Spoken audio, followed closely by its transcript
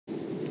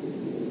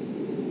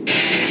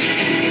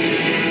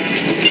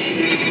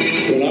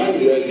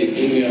the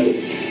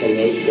emails from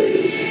those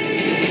traders.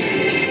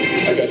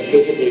 I got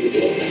physically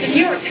close. The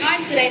New York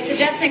Times today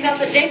suggesting that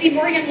the J.P.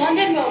 Morgan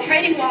London will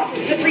trading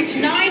losses could reach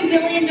 $9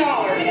 billion.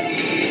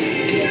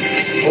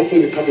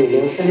 Hopefully the company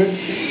will learn from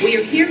it. We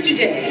are here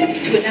today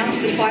to announce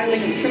the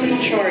filing of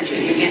criminal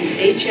charges against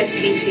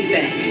HSBC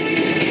Bank.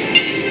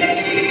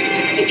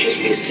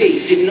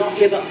 HSBC did not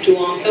live up to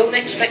our own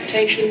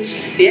expectations,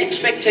 the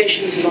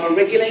expectations of our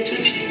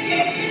regulators.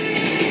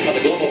 The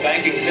global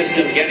banking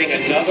system getting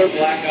another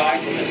black eye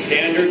from the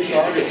Standard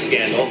Chartered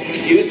scandal,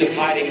 accused of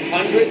hiding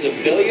hundreds of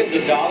billions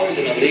of dollars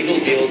in illegal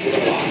deals with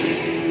Iran.